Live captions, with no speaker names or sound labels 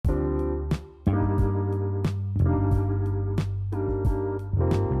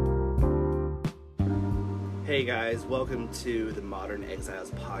Hey guys, welcome to the Modern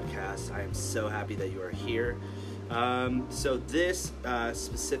Exiles podcast. I am so happy that you are here. So this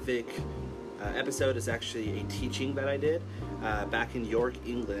specific episode is actually a teaching that I did back in York,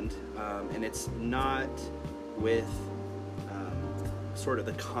 England, and it's not with sort of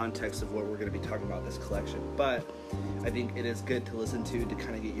the context of what we're going to be talking about this collection, but I think it is good to listen to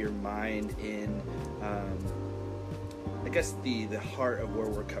kind of get your mind in, I guess, the heart of where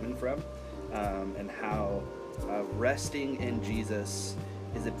we're coming from, and how resting in Jesus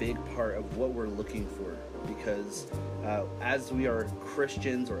is a big part of what we're looking for, because as we are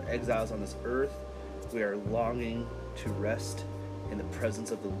Christians or exiles on this earth, we are longing to rest in the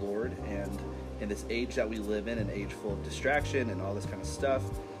presence of the Lord. And in this age that we live in, an age full of distraction and all this kind of stuff,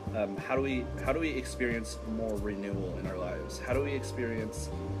 how do we experience more renewal in our lives? How do we experience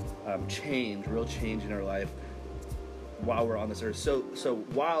change, real change in our life while we're on this earth? So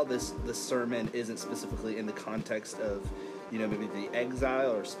while this sermon isn't specifically in the context of, maybe the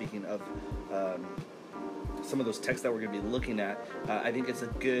exile or speaking of some of those texts that we're going to be looking at, I think it's a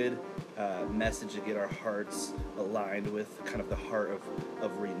good message to get our hearts aligned with kind of the heart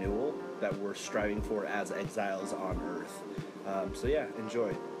of renewal that we're striving for as exiles on earth. So yeah,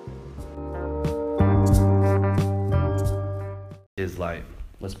 enjoy. Is light.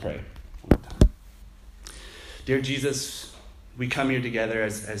 Let's pray. Dear Jesus, we come here together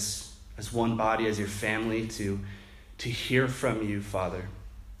as one body, as your family, to hear from you, Father.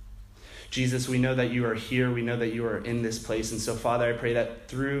 Jesus, we know that you are here. We know that you are in this place. And so, Father, I pray that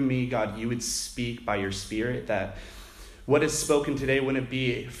through me, God, you would speak by your Spirit, that what is spoken today wouldn't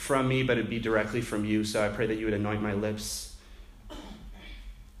be from me, but it'd be directly from you. So I pray that you would anoint my lips.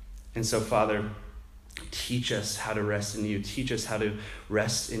 And so, Father, teach us how to rest in you. Teach us how to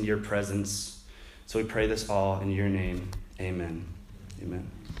rest in your presence. So we pray this all in your name. Amen. Amen.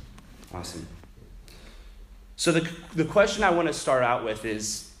 Awesome. So the question I want to start out with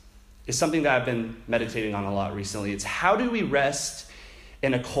is something that I've been meditating on a lot recently. It's how do we rest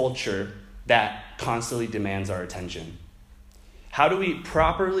in a culture that constantly demands our attention? How do we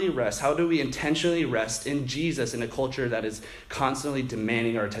properly rest? How do we intentionally rest in Jesus in a culture that is constantly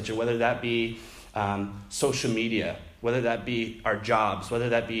demanding our attention, whether that be social media, whether that be our jobs, whether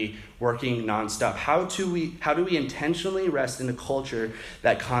that be working nonstop? How do we intentionally rest in a culture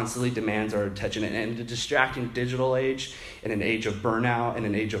that constantly demands our attention? And in a distracting digital age, in an age of burnout, in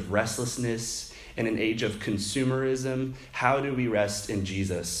an age of restlessness, in an age of consumerism, how do we rest in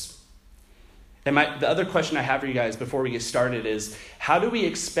Jesus? And the other question I have for you guys before we get started is, how do we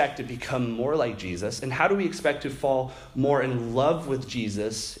expect to become more like Jesus? And how do we expect to fall more in love with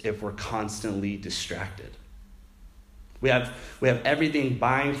Jesus if we're constantly distracted? We have everything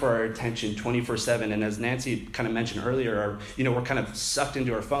vying for our attention 24/7. And as Nancy kind of mentioned earlier, we're kind of sucked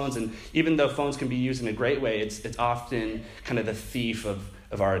into our phones. And even though phones can be used in a great way, it's often kind of the thief of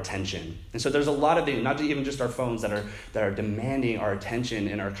our attention. And so there's a lot of things, not even just our phones, that are demanding our attention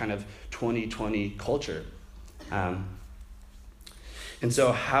in our kind of 2020 culture. And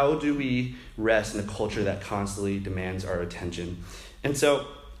so how do we rest in a culture that constantly demands our attention? And so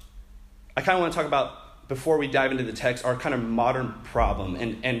I kind of want to talk about, before we dive into the text, our kind of modern problem.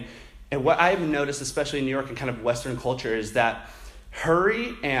 And what I've noticed, especially in New York and kind of Western culture, is that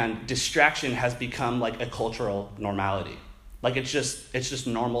hurry and distraction has become like a cultural normality. Like it's just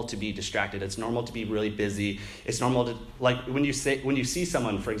normal to be distracted. It's normal to be really busy. It's normal to, like, when you see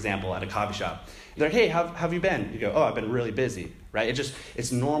someone, for example, at a coffee shop, they're like, hey, how have you been? You go, oh, I've been really busy, right?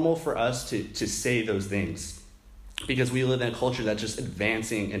 It's normal for us to say those things, because we live in a culture that's just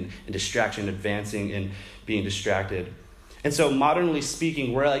advancing in distraction, advancing in being distracted. And so modernly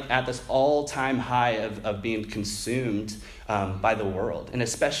speaking, we're like at this all-time high of being consumed by the world. And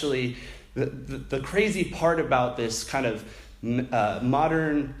especially the crazy part about this kind of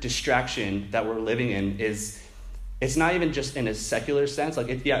modern distraction that we're living in is it's not even just in a secular sense.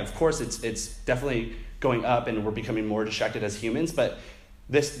 Like, of course, it's definitely going up and we're becoming more distracted as humans, but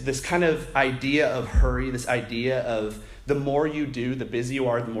this kind of idea of hurry, this idea of the more you do, the busier you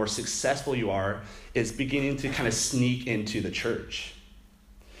are, the more successful you are, is beginning to kind of sneak into the church.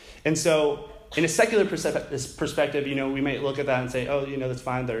 And so in a secular perspective, we might look at that and say, oh, that's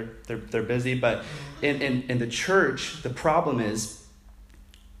fine, they're busy. But in the church, the problem is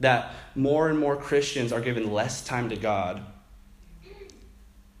that more and more Christians are given less time to God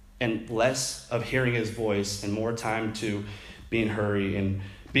and less of hearing his voice and more time to being in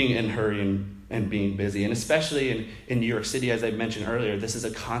hurry and being busy. And especially in New York City, as I mentioned earlier, this is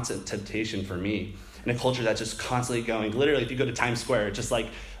a constant temptation for me. In a culture that's just constantly going, literally, if you go to Times Square, it's just like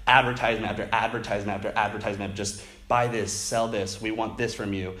advertisement after advertisement after advertisement, just buy this, sell this, we want this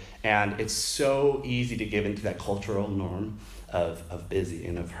from you. And it's so easy to give into that cultural norm of busy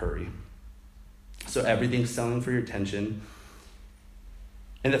and of hurry. So everything's selling for your attention.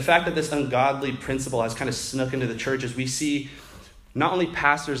 And the fact that this ungodly principle has kind of snuck into the churches, we see not only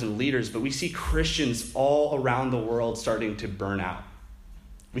pastors and leaders, but we see Christians all around the world starting to burn out.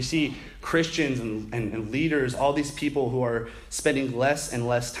 We see Christians and leaders, all these people who are spending less and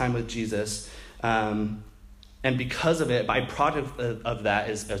less time with Jesus. And because of it, byproduct of that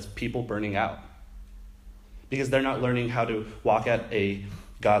is people burning out. Because they're not learning how to walk at a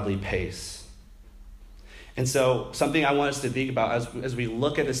godly pace. And so something I want us to think about as we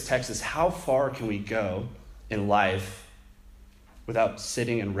look at this text is how far can we go in life without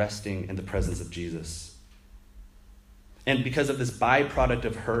sitting and resting in the presence of Jesus? And because of this byproduct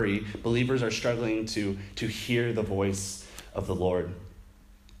of hurry, believers are struggling to hear the voice of the Lord.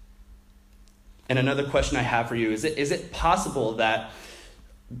 And another question I have for you, is it possible that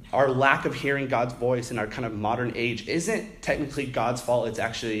our lack of hearing God's voice in our kind of modern age isn't technically God's fault, it's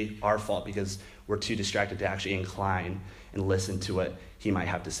actually our fault because we're too distracted to actually incline and listen to what he might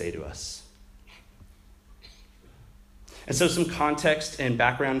have to say to us? And so some context and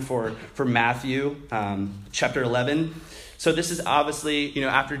background for Matthew chapter 11. So this is obviously,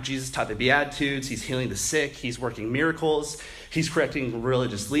 after Jesus taught the Beatitudes, he's healing the sick, he's working miracles, he's correcting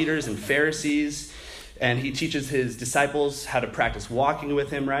religious leaders and Pharisees, and he teaches his disciples how to practice walking with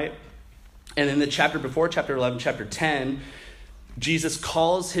him, right? And in the chapter before, chapter 11, chapter 10, Jesus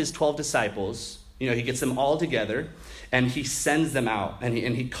calls his 12 disciples, he gets them all together, and he sends them out, and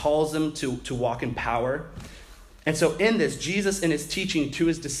he calls them to walk in power. And so in this, Jesus in his teaching to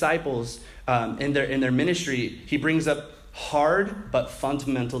his disciples in their ministry, he brings up hard but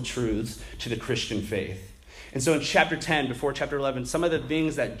fundamental truths to the Christian faith. And so in chapter 10, before chapter 11, some of the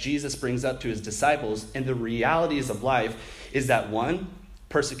things that Jesus brings up to his disciples and the realities of life is that, one,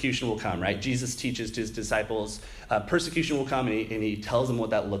 persecution will come, right? Jesus teaches to his disciples, persecution will come, and he tells them what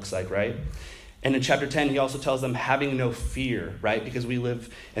that looks like, right? And in chapter 10, he also tells them having no fear, right? Because they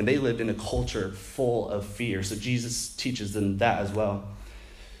lived in a culture full of fear. So Jesus teaches them that as well.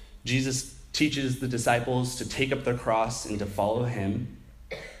 Jesus teaches the disciples to take up their cross and to follow him.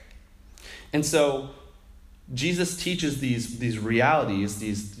 And so Jesus teaches these realities,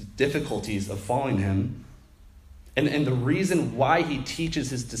 these difficulties of following him. And the reason why he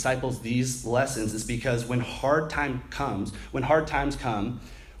teaches his disciples these lessons is because when hard times come,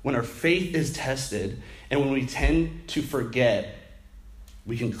 when our faith is tested, and when we tend to forget,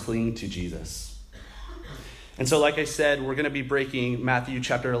 we can cling to Jesus. And so, like I said, we're going to be breaking Matthew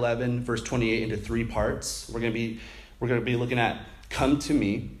chapter 11, verse 28 into 3 parts. We're going to be looking at, come to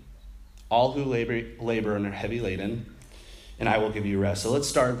me, all who labor and are heavy laden, and I will give you rest. So let's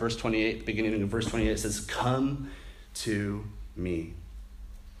start verse 28. The beginning of verse 28 it says, come to me.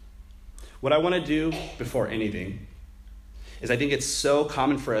 What I want to do before anything is I think it's so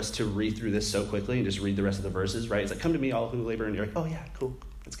common for us to read through this so quickly and just read the rest of the verses, right? It's like, come to me, all who labor, and you're like, oh yeah, cool,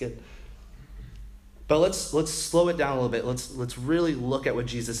 that's good. But let's slow it down a little bit. Let's really look at what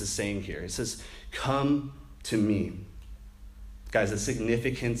Jesus is saying here. It says, come to me. Guys, the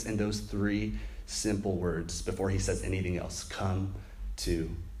significance in those 3 simple words before he says anything else. Come to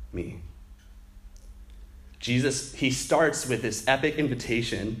me. Jesus, he starts with this epic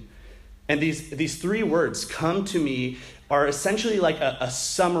invitation. And these 3 words, come to me, are essentially like a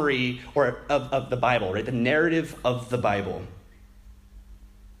summary of the Bible, right? The narrative of the Bible.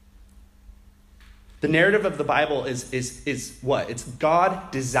 The narrative of the Bible is what? It's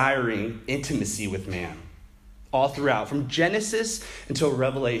God desiring intimacy with man. All throughout, from Genesis until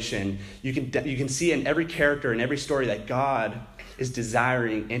Revelation, you can see in every character and every story that God is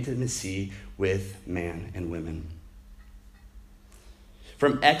desiring intimacy with man and women.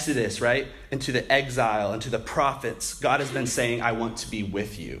 From Exodus, right, into the exile, into the prophets, God has been saying, I want to be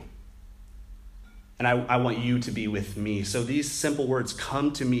with you. And I want you to be with me. So these simple words,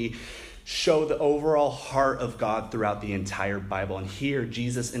 come to me, show the overall heart of God throughout the entire Bible. And here,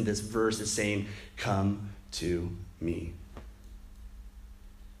 Jesus in this verse is saying, come to me.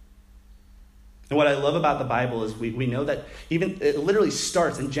 And what I love about the Bible is we know that even it literally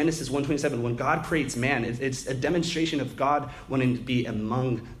starts in Genesis 1:27 when God creates man. It's a demonstration of God wanting to be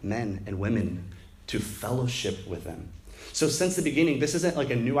among men and women, to fellowship with them. So since the beginning, this isn't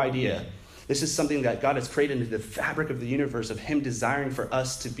like a new idea. This is something that God has created into the fabric of the universe, of him desiring for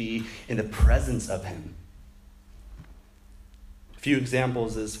us to be in the presence of him. A few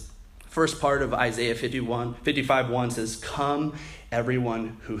examples is first part of Isaiah 55:1 says, come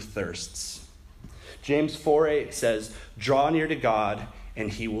everyone who thirsts. James 4:8 says, draw near to God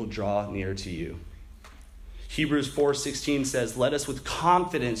and he will draw near to you. Hebrews 4:16 says, let us with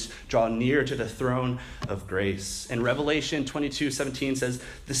confidence draw near to the throne of grace. And Revelation 22:17 says,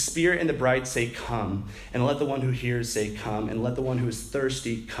 the Spirit and the bride say, come. And let the one who hears say, come. And let the one who is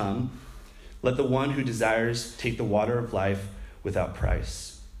thirsty come. Let the one who desires take the water of life without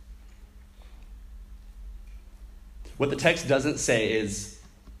price. What the text doesn't say is,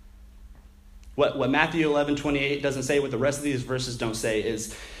 what Matthew 11:28 doesn't say, what the rest of these verses don't say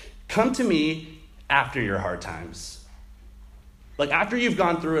is, come to me after your hard times. Like after you've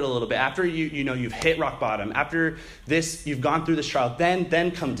gone through it a little bit, after you've hit rock bottom, after this, you've gone through this trial,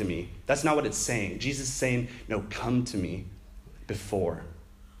 then come to me. That's not what it's saying. Jesus is saying, no, come to me before.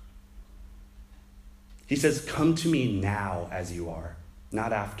 He says, come to me now as you are,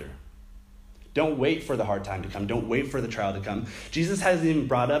 not after. Don't wait for the hard time to come. Don't wait for the trial to come. Jesus hasn't even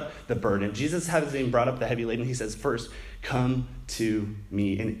brought up the burden. Jesus hasn't even brought up the heavy laden. He says, first, come to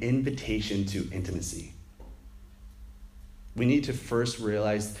me, an invitation to intimacy. We need to first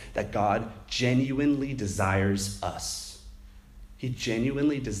realize that God genuinely desires us. He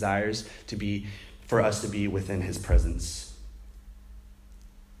genuinely desires for us to be within his presence.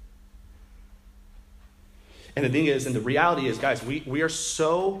 And the thing is, and the reality is, guys, we are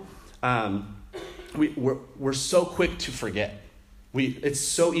so we're so quick to forget. It's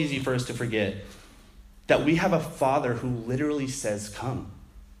so easy for us to forget that we have a Father who literally says, come.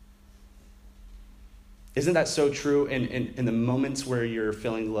 Isn't that so true in the moments where you're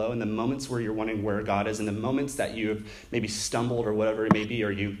feeling low, in the moments where you're wondering where God is, in the moments that you've maybe stumbled or whatever it may be,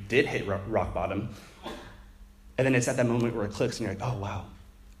 or you did hit rock bottom, and then it's at that moment where it clicks and you're like, oh, wow,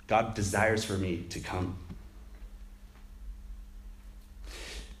 God desires for me to come.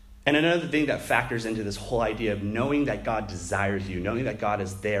 And another thing that factors into this whole idea of knowing that God desires you, knowing that God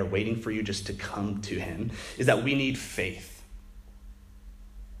is there waiting for you just to come to him, is that we need faith.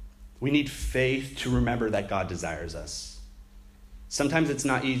 We need faith to remember that God desires us. Sometimes it's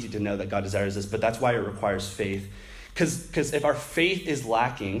not easy to know that God desires us, but that's why it requires faith. Because if our faith is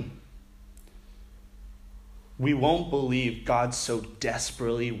lacking, we won't believe God so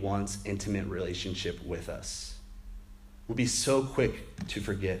desperately wants intimate relationship with us. We'll be so quick to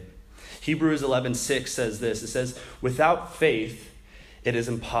forget. Hebrews 11:6 says this. It says, without faith, it is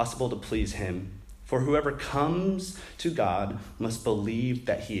impossible to please him. For whoever comes to God must believe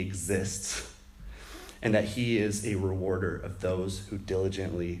that he exists and that he is a rewarder of those who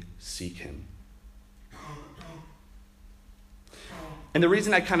diligently seek him. And the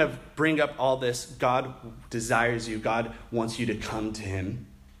reason I kind of bring up all this, God desires you, God wants you to come to him.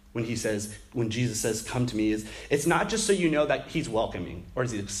 When Jesus says, come to me, is it's not just so you know that he's welcoming or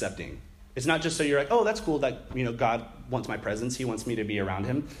is he accepting. It's not just so you're like, oh, that's cool that, God wants my presence. He wants me to be around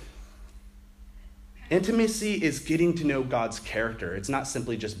him. Intimacy is getting to know God's character. It's not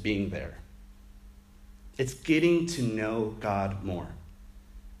simply just being there. It's getting to know God more.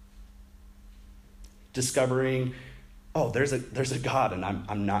 Discovering, oh, there's a God and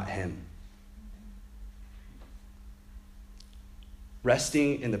I'm not him.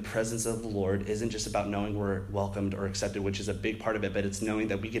 Resting in the presence of the Lord isn't just about knowing we're welcomed or accepted, which is a big part of it, but it's knowing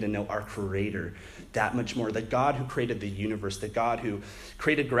that we get to know our Creator that much more. The God who created the universe, the God who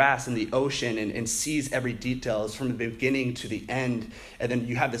created grass and the ocean and sees every detail from the beginning to the end. And then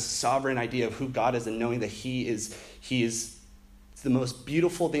you have this sovereign idea of who God is and knowing that he is the most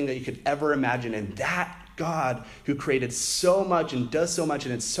beautiful thing that you could ever imagine. And that God who created so much and does so much,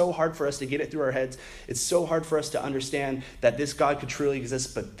 and it's so hard for us to get it through our heads. It's so hard for us to understand that this God could truly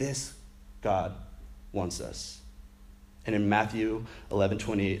exist, but this God wants us. And in Matthew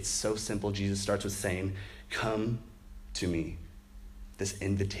 11:28, it's so simple. Jesus starts with saying, come to me. This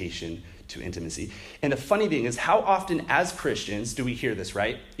invitation to intimacy. And the funny thing is, how often as Christians do we hear this,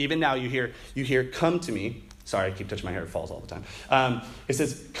 right? Even now you hear, come to me. Sorry, I keep touching my hair. It falls all the time. It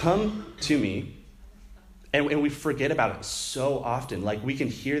says, come to me. And we forget about it so often. Like we can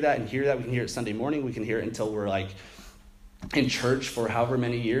hear that. We can hear it Sunday morning. We can hear it until we're like in church for however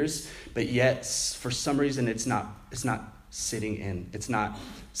many years. But yet, for some reason, it's not sitting in. It's not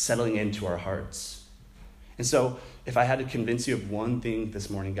settling into our hearts. And so if I had to convince you of one thing this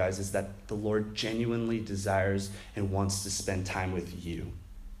morning, guys, is that the Lord genuinely desires and wants to spend time with you.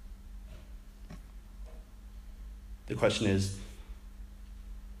 The question is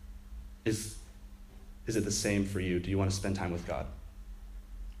it the same for you? Do you want to spend time with God?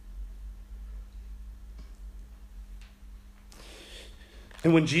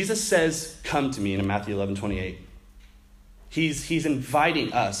 And when Jesus says, come to me in Matthew 11:28, he's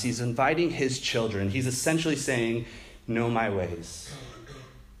inviting us. He's inviting his children. He's essentially saying, know my ways.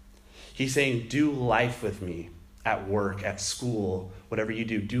 He's saying, do life with me. at work, at school, whatever you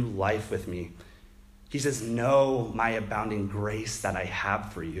do life with me. He says, know my abounding grace that I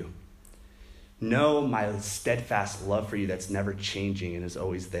have for you. Know my steadfast love for you that's never changing and is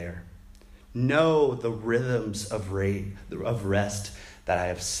always there. Know the rhythms of rest that I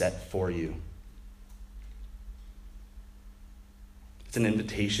have set for you. It's an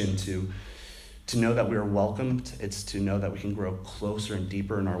invitation to know that we are welcomed. It's to know that we can grow closer and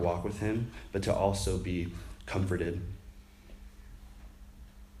deeper in our walk with him, but to also be comforted.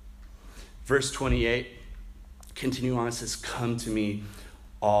 Verse 28, continue on, it says, come to me,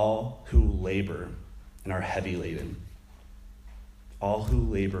 all who labor and are heavy laden. All who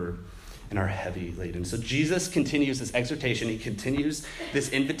labor and are heavy laden. So Jesus continues this exhortation. He continues this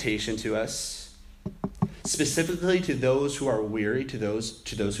invitation to us, specifically to those who are weary, to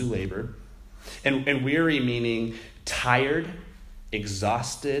those who labor. And weary meaning tired,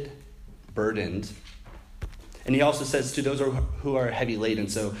 exhausted, burdened. And he also says to those who are heavy laden.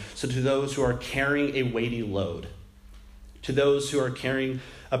 So to those who are carrying a weighty load. To those who are carrying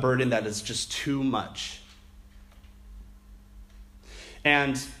a burden that is just too much.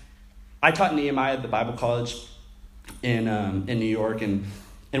 And I taught Nehemiah at the Bible College in New York. And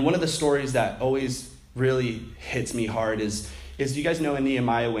one of the stories that always really hits me hard is you guys know in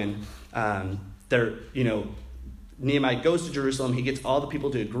Nehemiah when Nehemiah goes to Jerusalem, he gets all the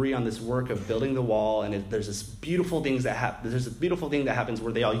people to agree on this work of building the wall, and there's this beautiful thing that happens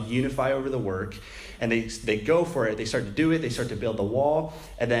where they all unify over the work, and they go for it. They start to do it. They start to build the wall,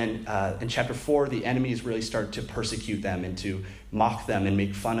 and then in chapter 4, the enemies really start to persecute them and to mock them and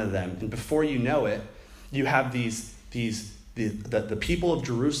make fun of them. And before you know it, you have the people of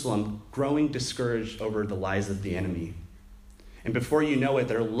Jerusalem growing discouraged over the lies of the enemy. And before you know it,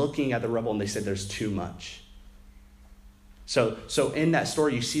 they're looking at the rubble and they said, there's too much. So in that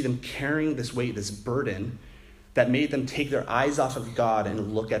story, you see them carrying this weight, this burden that made them take their eyes off of God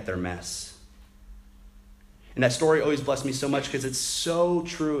and look at their mess. And that story always blessed me so much because it's so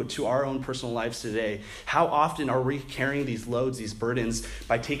true to our own personal lives today. How often are we carrying these loads, these burdens,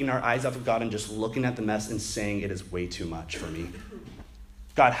 by taking our eyes off of God and just looking at the mess and saying it is way too much for me?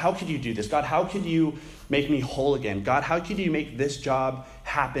 God, how could you do this? God, how could you make me whole again? God, how could you make this job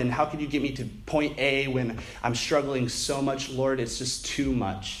happen? How could you get me to point A when I'm struggling so much? Lord, it's just too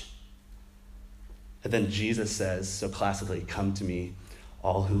much. And then Jesus says, so classically, come to me,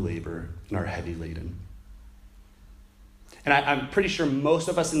 all who labor and are heavy laden. And I'm pretty sure most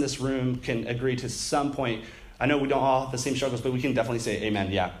of us in this room can agree to some point. I know we don't all have the same struggles, but we can definitely say,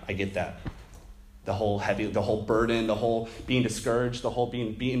 amen, yeah, I get that. The whole burden, the whole being discouraged, the whole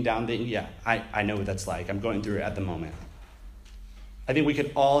being beaten down. I know what that's like. I'm going through it at the moment. I think we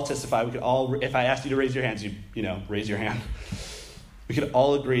could all testify. We could all, if I asked you to raise your hands, you raise your hand. We could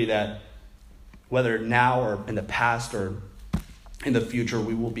all agree that whether now or in the past or in the future,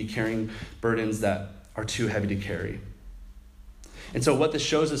 we will be carrying burdens that are too heavy to carry. And so what this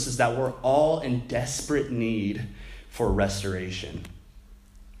shows us is that we're all in desperate need for restoration.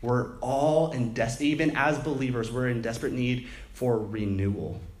 We're all even as believers, we're in desperate need for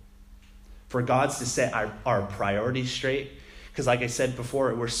renewal. For God's to set our priorities straight. Because like I said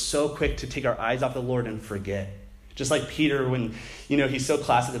before, we're so quick to take our eyes off the Lord and forget. Just like Peter when, he's so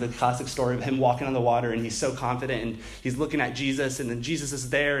classic, the classic story of him walking on the water and he's so confident and he's looking at Jesus and then Jesus is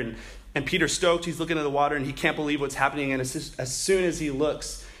there and Peter's stoked, he's looking at the water and he can't believe what's happening. And as soon as he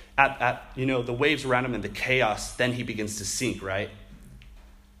looks at the waves around him and the chaos, then he begins to sink, right?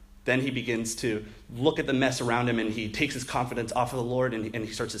 Then he begins to look at the mess around him and he takes his confidence off of the Lord and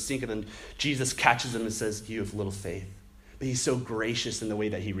he starts to sink. And then Jesus catches him and says, you have little faith. But he's so gracious in the way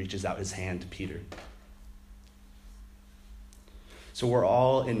that he reaches out his hand to Peter. So we're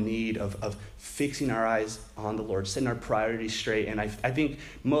all in need of fixing our eyes on the Lord, setting our priorities straight. And I think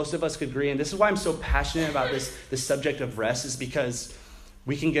most of us could agree, and this is why I'm so passionate about this subject of rest, is because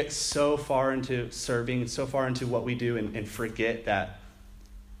we can get so far into serving, so far into what we do and forget that,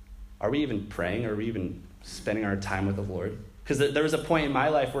 are we even praying? Are we even spending our time with the Lord? Because there was a point in my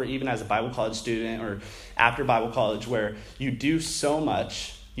life where even as a Bible college student or after Bible college where you do so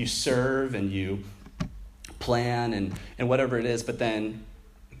much, you serve and you plan and whatever it is, but then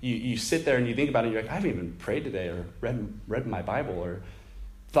you sit there and you think about it and you're like, I haven't even prayed today or read my Bible or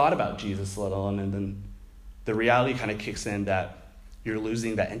thought about Jesus, let alone. And then the reality kind of kicks in that you're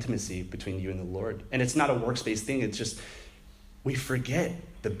losing that intimacy between you and the Lord. And it's not a workspace thing. It's just we forget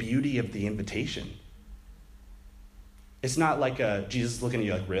the beauty of the invitation. It's not like Jesus looking at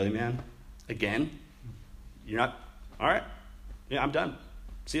you like, really, man? Again? You're not? All right. Yeah, I'm done.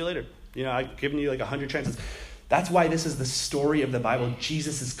 See you later. I've given you like 100 chances. That's why this is the story of the Bible.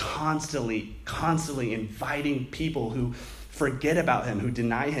 Jesus is constantly inviting people who forget about him, who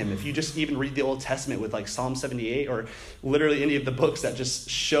deny him. If you just even read the Old Testament with like Psalm 78 or literally any of the books that just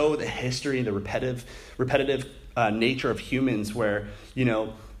show the history and the repetitive nature of humans where,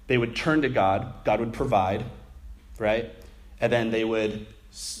 they would turn to God, God would provide, right? And then they would,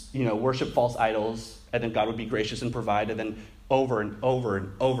 worship false idols, and then God would be gracious and provide, and then over and over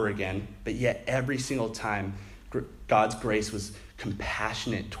and over again. But yet every single time, God's grace was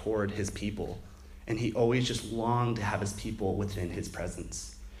compassionate toward his people. And he always just longed to have his people within his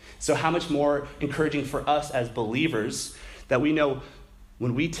presence. So how much more encouraging for us as believers that we know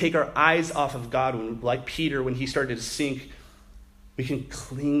when we take our eyes off of God, like Peter, when he started to sink, we can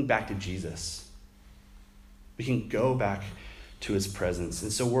cling back to Jesus. We can go back to his presence.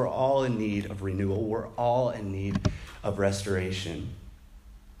 And so we're all in need of renewal. We're all in need of restoration.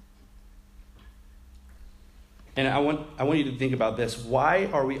 And I want you to think about this. Why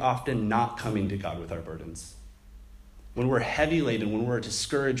are we often not coming to God with our burdens? When we're heavy laden, when we're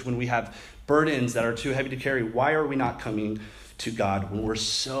discouraged, when we have burdens that are too heavy to carry, why are we not coming to God when we're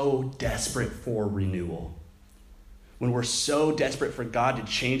so desperate for renewal? When we're so desperate for God to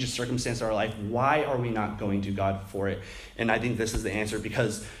change the circumstance of our life, why are we not going to God for it? And I think this is the answer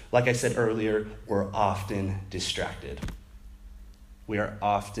because, like I said earlier, we're often distracted. We are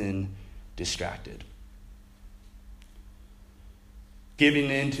often distracted.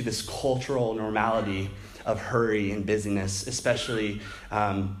 Giving in to this cultural normality of hurry and busyness, especially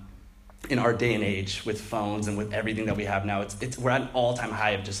in our day and age with phones and with everything that we have now, we're at an all-time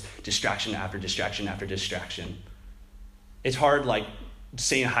high of just distraction after distraction after distraction. It's hard, like,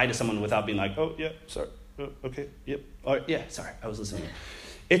 saying hi to someone without being like, oh, yeah, sorry, okay, yep, oh, yeah, sorry, I was listening.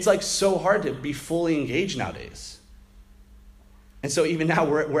 It's, like, so hard to be fully engaged nowadays. And so even now,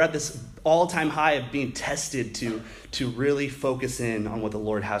 we're at this all-time high of being tested to really focus in on what the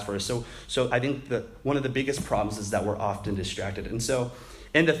Lord has for us. So I think that one of the biggest problems is that we're often distracted. And so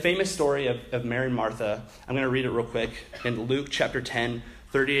in the famous story of Mary and Martha, I'm going to read it real quick. In Luke chapter 10,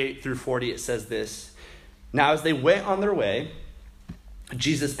 38 through 40, it says this. Now as they went on their way,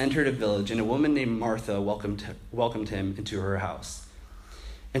 Jesus entered a village, and a woman named Martha welcomed him into her house.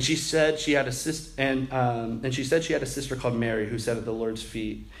 And she said she had a sister, and she said she had a sister called Mary who sat at the Lord's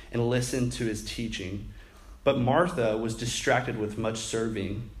feet and listened to his teaching. But Martha was distracted with much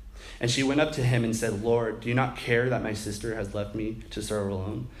serving. And she went up to him and said, Lord, do you not care that my sister has left me to serve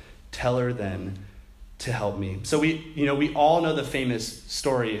alone? Tell her then to help me. So we all know the famous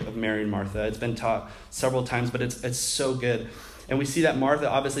story of Mary and Martha. It's been taught several times, but it's so good. And we see that Martha,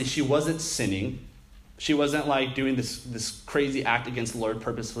 obviously, she wasn't sinning. She wasn't like doing this crazy act against the Lord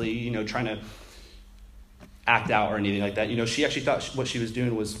purposefully, trying to act out or anything like that. She actually thought what she was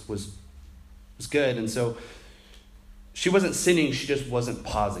doing was good. And so she wasn't sinning, she just wasn't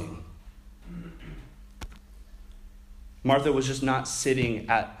pausing. Martha was just not sitting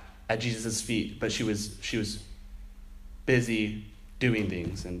at Jesus' feet, but she was busy doing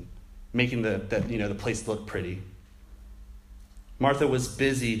things and making the place look pretty. Martha was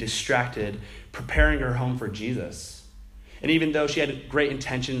busy, distracted, preparing her home for Jesus. And even though she had great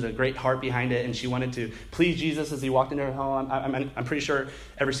intentions, a great heart behind it, and she wanted to please Jesus as he walked into her home, I'm pretty sure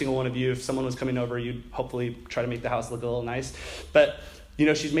every single one of you, if someone was coming over, you'd hopefully try to make the house look a little nice. But,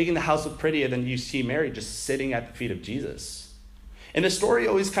 she's making the house look pretty, and then you see Mary just sitting at the feet of Jesus. And the story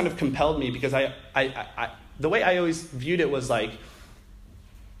always kind of compelled me because the way I always viewed it was like,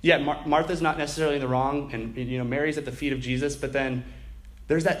 yeah, Martha's not necessarily in the wrong, and Mary's at the feet of Jesus, but then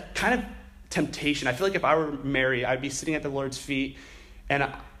there's that kind of temptation. I feel like if I were Mary, I'd be sitting at the Lord's feet,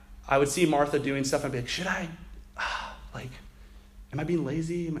 and I would see Martha doing stuff, and I'd be like, should I, am I being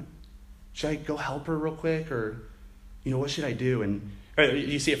lazy? Should I go help her real quick, or, what should I do? And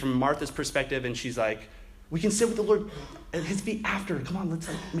you see it from Martha's perspective, and she's like, we can sit with the Lord at his feet after. Come on, let's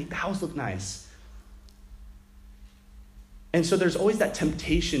make the house look nice. And so there's always that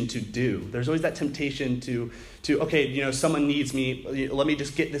temptation to do. There's always that temptation to okay, someone needs me. Let me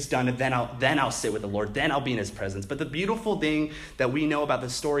just get this done, and then I'll sit with the Lord. Then I'll be in his presence. But the beautiful thing that we know about the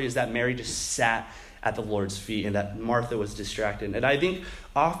story is that Mary just sat at the Lord's feet, and that Martha was distracted. And I think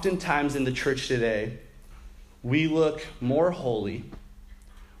oftentimes in the church today, we look more holy.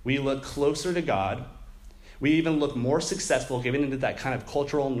 We look closer to God. We even look more successful, giving into that kind of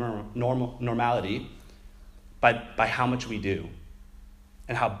cultural normality. By how much we do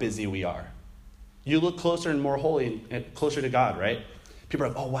and how busy we are. You look closer and more holy and closer to God, right? People are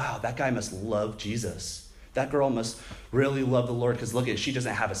like, oh, wow, that guy must love Jesus. That girl must really love the Lord because look at, she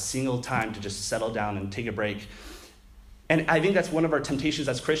doesn't have a single time to just settle down and take a break. And I think that's one of our temptations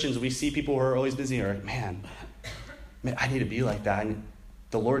as Christians. We see people who are always busy and are like, man, man, I need to be like that. And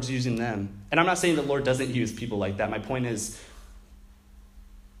the Lord's using them. And I'm not saying the Lord doesn't use people like that. My point is,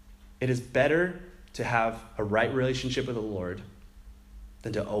 it is better to have a right relationship with the Lord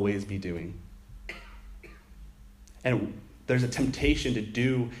than to always be doing. And there's a temptation to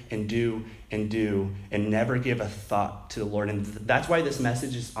do and do and do and never give a thought to the Lord. And that's why this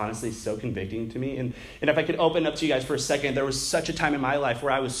message is honestly so convicting to me. And if I could open up to you guys for a second, there was such a time in my life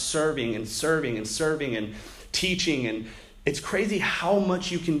where I was serving and teaching. And it's crazy how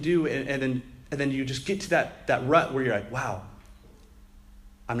much you can do. And then you just get to that rut where you're like, wow,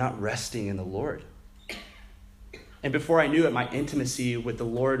 I'm not resting in the Lord. And before I knew it, my intimacy with the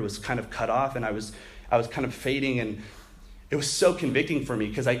Lord was kind of cut off, and I was kind of fading, and it was so convicting for me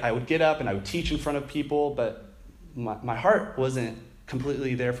because I would get up and I would teach in front of people, but my heart wasn't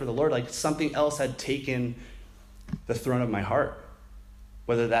completely there for the Lord. Like something else had taken the throne of my heart,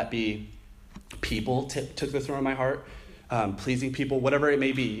 whether that be people took the throne of my heart, pleasing people, whatever it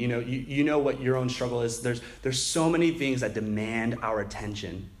may be. You know what your own struggle is. There's so many things that demand our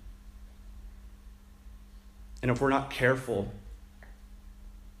attention. And if we're not careful,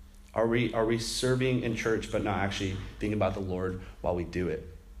 are we serving in church but not actually thinking about the Lord while we do it?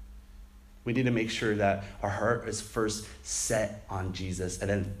 We need to make sure that our heart is first set on Jesus, and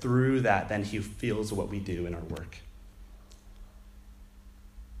then through that, then he feels what we do in our work.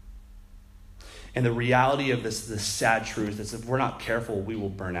 And the reality of this sad truth is if we're not careful, we will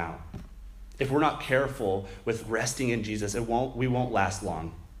burn out. If we're not careful with resting in Jesus, we won't last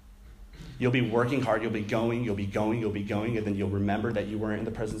long. You'll be working hard, you'll be going, and then you'll remember that you weren't in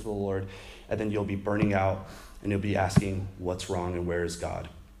the presence of the Lord, and then you'll be burning out, and you'll be asking, what's wrong and where is God?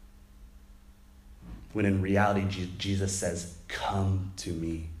 When in reality, Jesus says, come to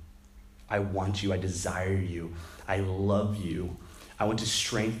me. I want you, I desire you, I love you. I want to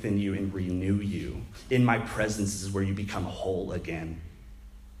strengthen you and renew you. In my presence is where you become whole again.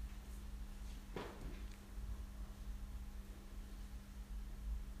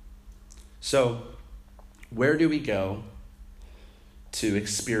 So, where do we go to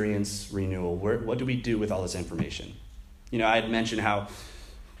experience renewal? What do we do with all this information? I had mentioned how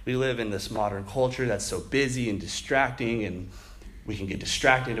we live in this modern culture that's so busy and distracting, and we can get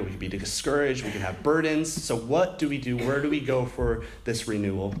distracted, and we can be discouraged, we can have burdens. So what do we do? Where do we go for this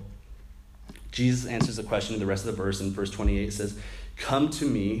renewal? Jesus answers the question in the rest of the verse. In verse 28, it says, come to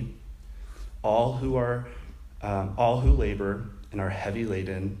me, all who labor and are heavy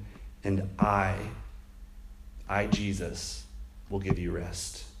laden, and I, Jesus, will give you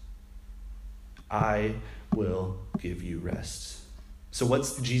rest. I will give you rest. So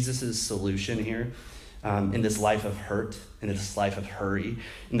what's Jesus' solution here in this life of hurt, in this life of hurry,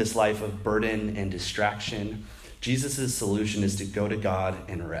 in this life of burden and distraction? Jesus' solution is to go to God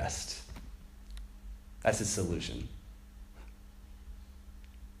and rest. That's his solution.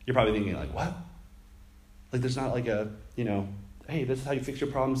 You're probably thinking like, what? Like there's not like a, hey, this is how you fix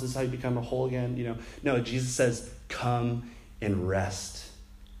your problems, this is how you become a whole again, No, Jesus says, come and rest.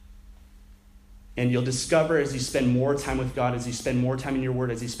 And you'll discover as you spend more time with God, as you spend more time in your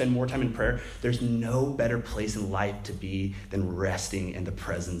word, as you spend more time in prayer, there's no better place in life to be than resting in the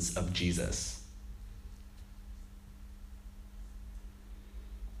presence of Jesus.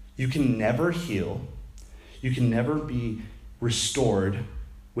 You can never heal, you can never be restored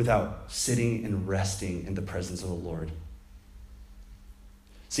without sitting and resting in the presence of the Lord.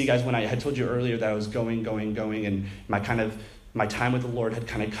 See, guys, when I had told you earlier that I was going, and my time with the Lord had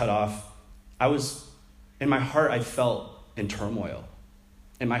kind of cut off, in my heart, I felt in turmoil.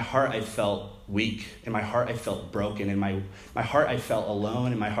 In my heart, I felt weak. In my heart, I felt broken. In my heart, I felt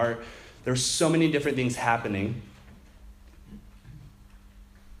alone. In my heart, there's so many different things happening.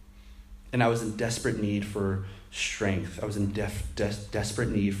 And I was in desperate need for strength. I was in desperate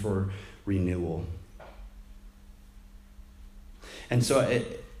need for renewal. And so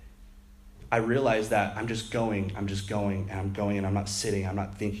I realized that I'm just going, and I'm not sitting, I'm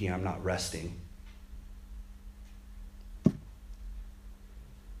not thinking, I'm not resting.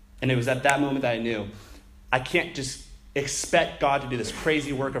 And it was at that moment that I knew I can't just expect God to do this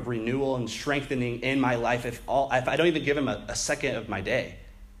crazy work of renewal and strengthening in my life if I don't even give him a second of my day.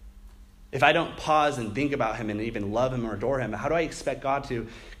 If I don't pause and think about him and even love him or adore him, how do I expect God to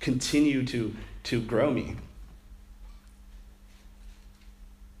continue to grow me?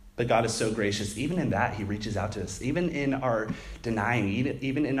 But God is so gracious. Even in that, he reaches out to us. Even in our denying,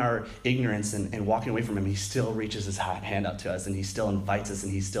 even in our ignorance and walking away from him, he still reaches his hand out to us, and he still invites us,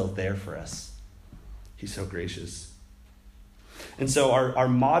 and he's still there for us. He's so gracious. And so our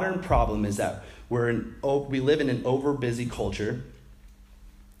modern problem is that we live in an over-busy culture,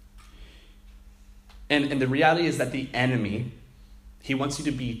 And the reality is that the enemy, he wants you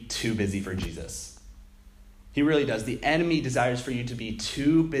to be too busy for Jesus. He really does. The enemy desires for you to be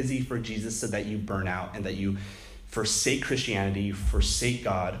too busy for Jesus so that you burn out and that you forsake Christianity, you forsake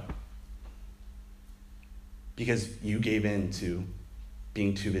God, because you gave in to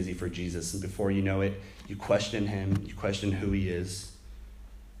being too busy for Jesus. And before you know it, you question him, you question who he is,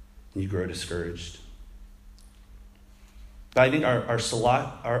 and you grow discouraged. But I think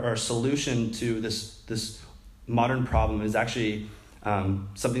our solution to this modern problem is actually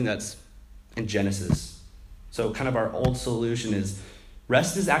something that's in Genesis. So kind of our old solution is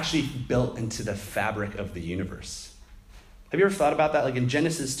rest is actually built into the fabric of the universe. Have you ever thought about that? Like in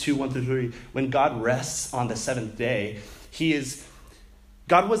Genesis 2:1-3, when God rests on the seventh day,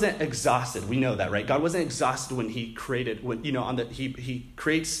 God wasn't exhausted. We know that, right? God wasn't exhausted when he created, he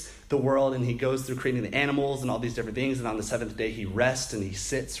creates the world and he goes through creating the animals and all these different things. And on the seventh day, he rests and he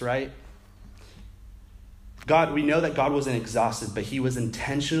sits, right? We know that God wasn't exhausted, but he was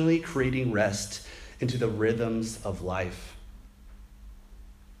intentionally creating rest into the rhythms of life.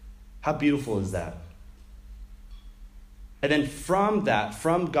 How beautiful is that? And then from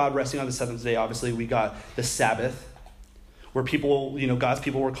God resting on the seventh day, obviously we got the Sabbath, where God's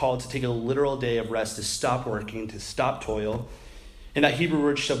people were called to take a literal day of rest, to stop working, to stop toil. And that Hebrew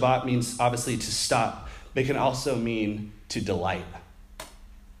word Shabbat means obviously to stop, but it can also mean to delight.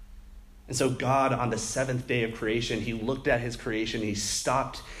 And so God, on the seventh day of creation, he looked at his creation, he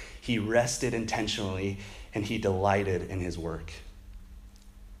stopped, he rested intentionally, and he delighted in his work.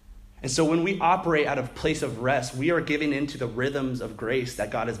 And so when we operate out of a place of rest, we are giving into the rhythms of grace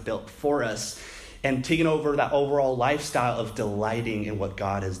that God has built for us and taking over that overall lifestyle of delighting in what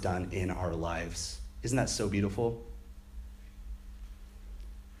God has done in our lives. Isn't that so beautiful?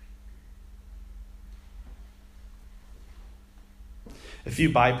 A few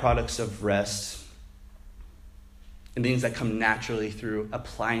byproducts of rest and things that come naturally through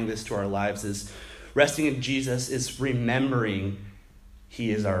applying this to our lives is resting in Jesus is remembering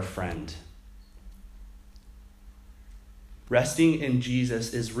he is our friend. Resting in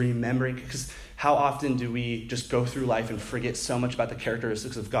Jesus is remembering, because how often do we just go through life and forget so much about the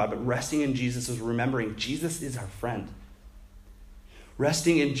characteristics of God? But resting in Jesus is remembering Jesus is our friend.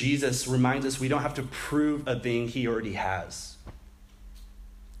 Resting in Jesus reminds us we don't have to prove a thing he already has.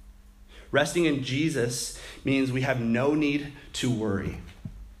 Resting in Jesus means we have no need to worry.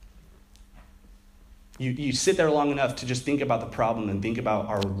 You sit there long enough to just think about the problem and think about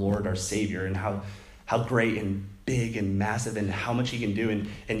our Lord, our Savior, and how great and big and massive and how much he can do,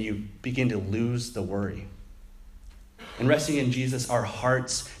 and you begin to lose the worry. And resting in Jesus, our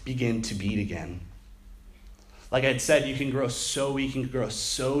hearts begin to beat again. Like I had said, you can grow so weak, you can grow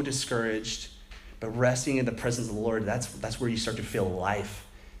so discouraged, but resting in the presence of the Lord, that's where you start to feel life.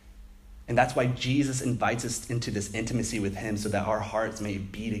 And that's why Jesus invites us into this intimacy with him, so that our hearts may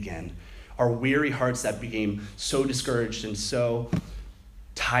beat again. Our weary hearts that became so discouraged and so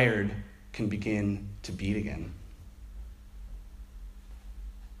tired can begin to beat again.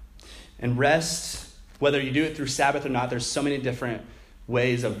 And rest, whether you do it through Sabbath or not, there's so many different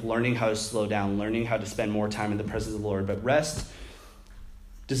ways of learning how to slow down, learning how to spend more time in the presence of the Lord. But rest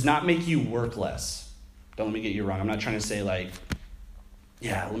does not make you work less. Don't let me get you wrong. I'm not trying to say let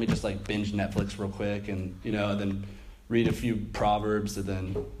me just binge Netflix real quick and, then read a few Proverbs and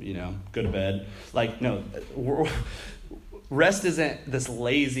then, go to bed. No, rest isn't this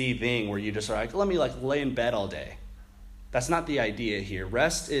lazy thing where you just are let me lay in bed all day. That's not the idea here.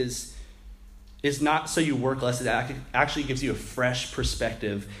 Rest is not so you work less. It actually gives you a fresh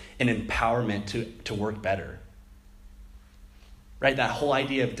perspective and empowerment to work better. Right? That whole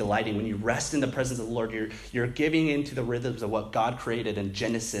idea of delighting. When you rest in the presence of the Lord, you're giving into the rhythms of what God created in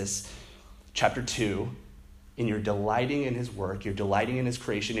Genesis chapter 2, and you're delighting in his work, you're delighting in his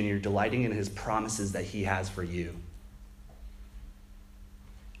creation, and you're delighting in his promises that he has for you.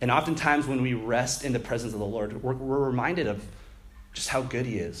 And oftentimes when we rest in the presence of the Lord, we're reminded of just how good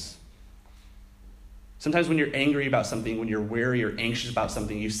he is. Sometimes when you're angry about something, when you're weary or anxious about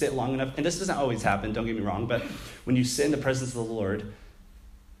something, you sit long enough, and this doesn't always happen, don't get me wrong, but when you sit in the presence of the Lord,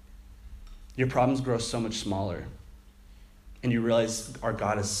 your problems grow so much smaller. And you realize our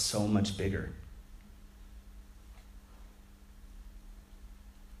God is so much bigger.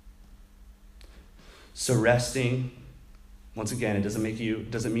 So resting, once again, it doesn't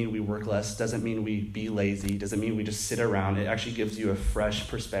mean we work less, doesn't mean we be lazy, doesn't mean we just sit around. It actually gives you a fresh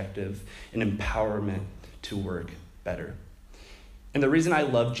perspective and empowerment to work better. And the reason I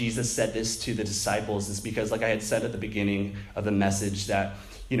love Jesus said this to the disciples is because, like I had said at the beginning of the message, that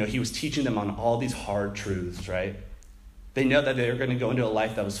he was teaching them on all these hard truths, right? They know that they're going to go into a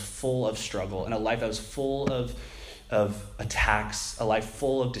life that was full of struggle and a life that was full of attacks, a life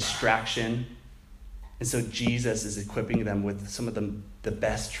full of distraction. And so Jesus is equipping them with some of the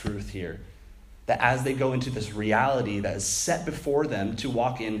best truth here. That as they go into this reality that is set before them to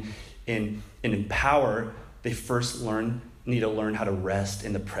walk in power, they first need to learn how to rest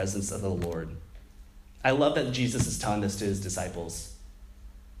in the presence of the Lord. I love that Jesus is telling this to his disciples.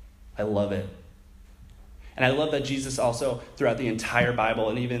 I love it. And I love that Jesus also, throughout the entire Bible,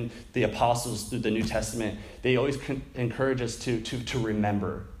 and even the apostles through the New Testament, they always encourage us to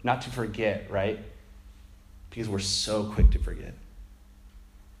remember, not to forget, right? Because we're so quick to forget.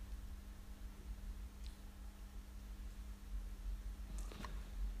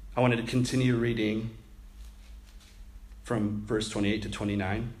 I wanted to continue reading from verse 28 to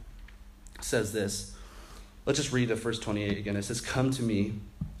 29. It says this. Let's just read the verse 28 again. It says, "Come to me,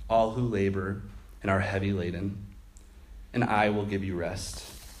 all who labor and are heavy laden, and I will give you rest.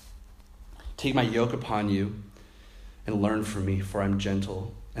 Take my yoke upon you and learn from me, for I'm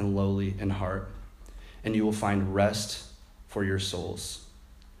gentle and lowly in heart, and you will find rest for your souls.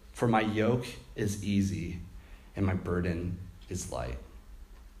 For my yoke is easy and my burden is light."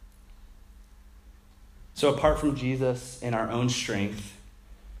 So apart from Jesus and our own strength,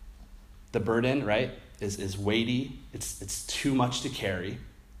 the burden, right, is weighty. It's too much to carry.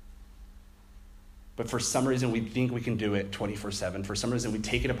 But for some reason, we think we can do it 24/7. For some reason, we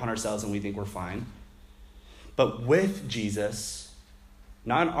take it upon ourselves and we think we're fine. But with Jesus,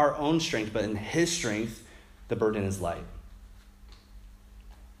 not in our own strength, but in his strength, the burden is light.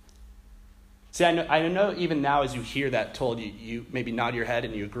 See, I know even now as you hear that told, you maybe nod your head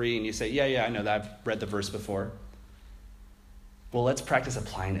and you agree and you say, yeah, I know that. I've read the verse before. Well, let's practice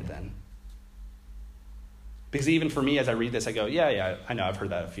applying it then. Because even for me, as I read this, I go, yeah, I know, I've heard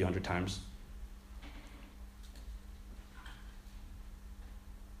that a few hundred times.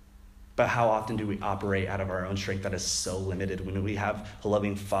 But how often do we operate out of our own strength that is so limited when we have a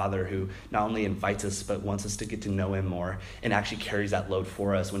loving Father who not only invites us, but wants us to get to know him more and actually carries that load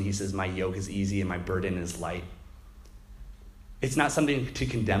for us when he says, "My yoke is easy and my burden is light." It's not something to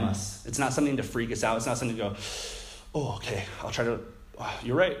condemn us. It's not something to freak us out. It's not something to go, "Oh, okay,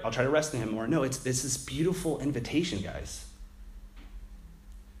 you're right, I'll try to rest in him more." No, it's this beautiful invitation, guys.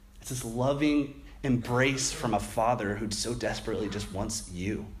 It's this loving embrace from a Father who so desperately just wants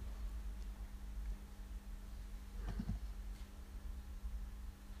you.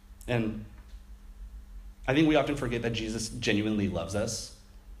 And I think we often forget that Jesus genuinely loves us.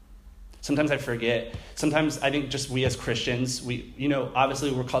 Sometimes I forget. Sometimes I think just we as Christians,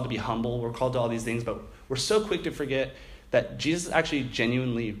 obviously we're called to be humble. We're called to all these things, but we're so quick to forget that Jesus actually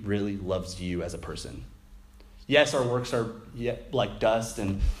genuinely really loves you as a person. Yes, our works are like dust,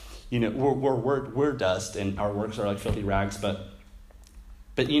 and we're dust, and our works are like filthy rags. But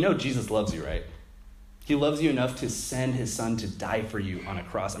Jesus loves you, right? He loves you enough to send his son to die for you on a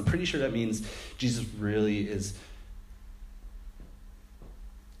cross. I'm pretty sure that means Jesus really is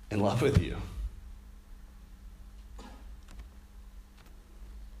in love with you.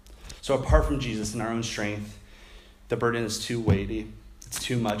 So apart from Jesus and our own strength, the burden is too weighty. It's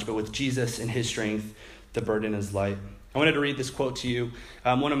too much. But with Jesus and his strength, the burden is light. I wanted to read this quote to you.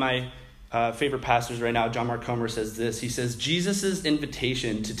 One of my favorite pastors right now, John Mark Comer, says this. He says, "Jesus'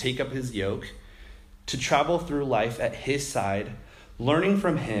 invitation to take up his yoke, to travel through life at his side, learning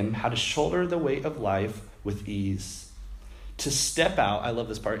from him how to shoulder the weight of life with ease. To step out," I love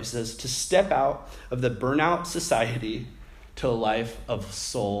this part, he says, "to step out of the burnout society to a life of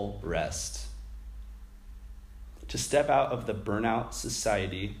soul rest." To step out of the burnout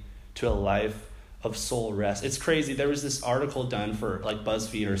society to a life of soul rest. It's crazy. There was this article done for like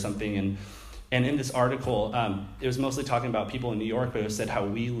BuzzFeed or something, and in this article, it was mostly talking about people in New York, but it said how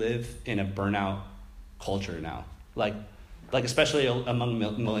we live in a burnout culture now, like especially among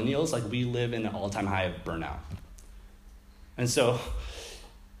millennials, like we live in an all-time high of burnout. And so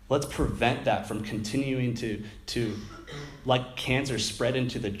let's prevent that from continuing to like cancer spread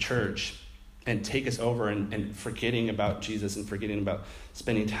into the church and take us over and forgetting about Jesus and forgetting about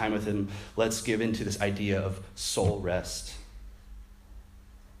spending time with him. Let's give into this idea of soul rest.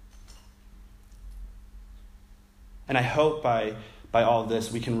 And I hope by all of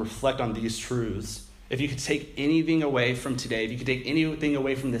this we can reflect on these truths. If you could take anything away from today, if you could take anything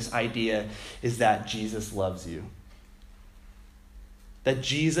away from this idea, is that Jesus loves you. That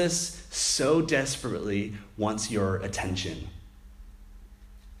Jesus so desperately wants your attention.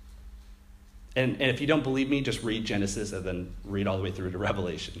 And if you don't believe me, just read Genesis and then read all the way through to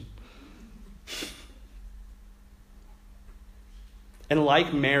Revelation. And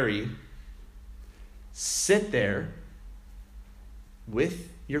like Mary, sit there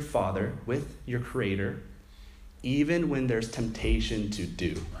with your Father, with your Creator, even when there's temptation to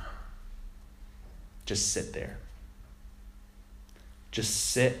do. Just sit there.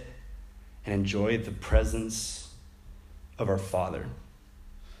 Just sit and enjoy the presence of our Father.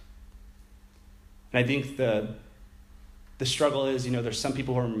 And I think the struggle is, there's some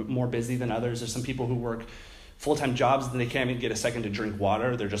people who are more busy than others. There's some people who work full-time jobs and they can't even get a second to drink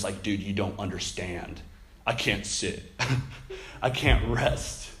water. They're just like, dude, you don't understand. I can't sit. I can't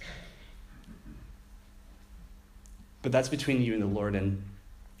rest. But that's between you and the Lord, and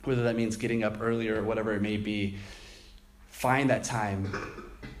whether that means getting up earlier or whatever it may be, find that time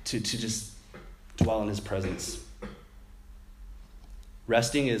to just dwell in his presence.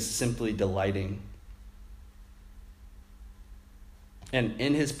 Resting is simply delighting. And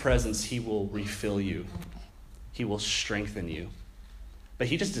in his presence, he will refill you. He will strengthen you. But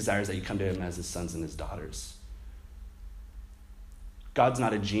he just desires that you come to him as his sons and his daughters. God's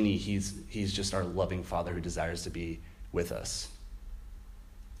not a genie. He's just our loving Father who desires to be with us.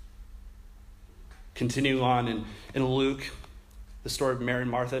 Continuing on in Luke, the story of Mary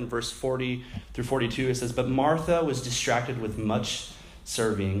and Martha in verse 40 through 42, it says, "But Martha was distracted with much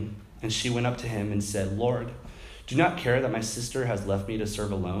serving, and she went up to him and said, 'Lord, do you not care that my sister has left me to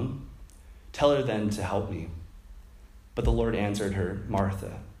serve alone? Tell her then to help me.' But the Lord answered her,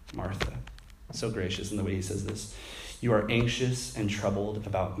 'Martha, Martha,'" so gracious in the way he says this, "you are anxious and troubled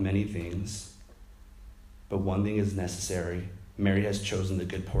about many things, but one thing is necessary. Mary has chosen the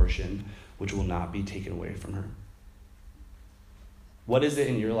good portion, which will not be taken away from her." What is it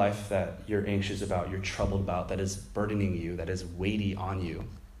in your life that you're anxious about, you're troubled about, that is burdening you, that is weighty on you?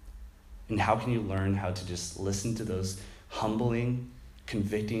 And how can you learn how to just listen to those humbling,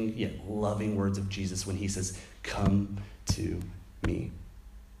 convicting, yet loving words of Jesus when he says, "Come to me"?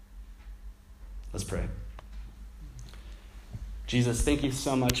 Let's pray. Jesus, thank you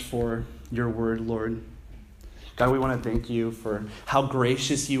so much for your word, Lord. God, we want to thank you for how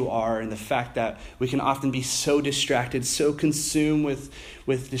gracious you are and the fact that we can often be so distracted, so consumed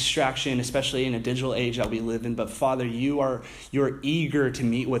with distraction, especially in a digital age that we live in. But Father, you're eager to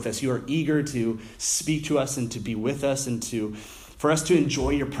meet with us. You are eager to speak to us and to be with us and for us to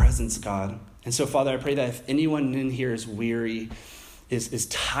enjoy your presence, God. And so, Father, I pray that if anyone in here is weary, is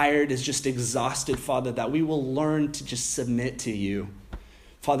tired, is just exhausted, Father, that we will learn to just submit to you.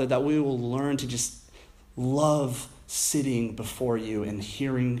 Father, that we will learn to just love sitting before you and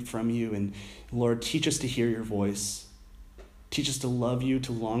hearing from you. And Lord, teach us to hear your voice. Teach us to love you,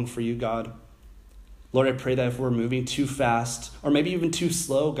 to long for you, God. Lord, I pray that if we're moving too fast or maybe even too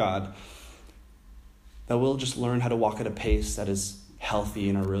slow, God, that we'll just learn how to walk at a pace that is healthy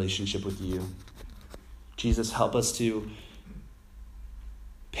in our relationship with you. Jesus, help us to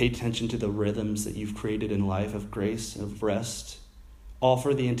pay attention to the rhythms that you've created in life of grace, of rest, all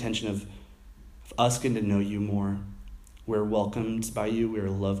for the intention of us getting to know you more. We're welcomed by you. We're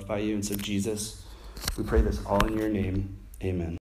loved by you. And so, Jesus, we pray this all in your name. Amen.